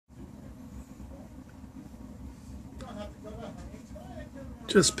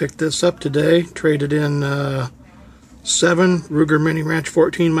Just picked this up today. Traded in 7 Ruger Mini Ranch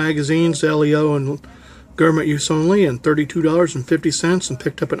 14 magazines, LEO and government use only, and $32.50, and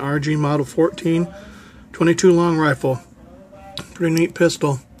picked up an RG Model 14 22 long rifle. Pretty neat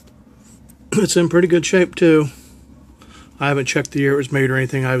pistol. It's in pretty good shape too. I haven't checked the year it was made or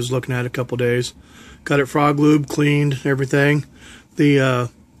anything. I was looking at it a couple days. Got it frog lubed, cleaned, everything. The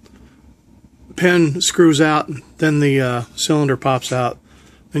pin screws out, then the cylinder pops out.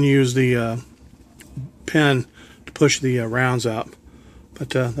 Then you use the pin to push the rounds out. But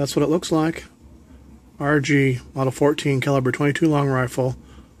that's what it looks like. RG Model 14 caliber 22 long rifle,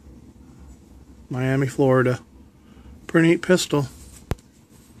 Miami, Florida. Pretty neat pistol.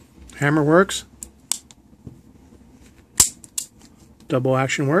 Hammer works. Double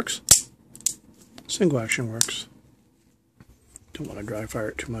action works. Single action works. Don't want to dry fire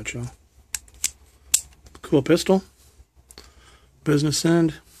it too much though. Cool pistol. Business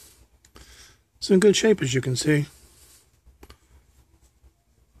end. It's in good shape, as you can see.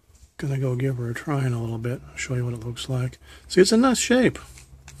 Gonna go give her a try in a little bit. I'll show you what it looks like. See, it's in nice shape.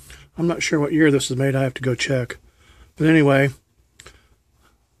 I'm not sure what year this is made. I have to go check. But anyway,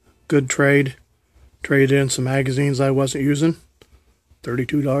 good trade. Traded in some magazines I wasn't using.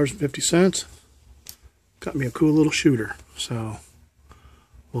 $32.50. Got me a cool little shooter. So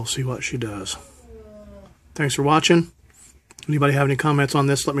we'll see what she does. Thanks for watching. Anybody have any comments on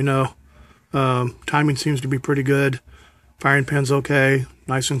this, let me know. Timing seems to be pretty good. Firing pin's okay.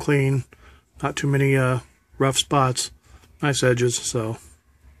 Nice and clean. Not too many rough spots. Nice edges. So,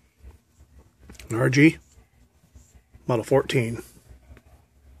 an RG Model 14.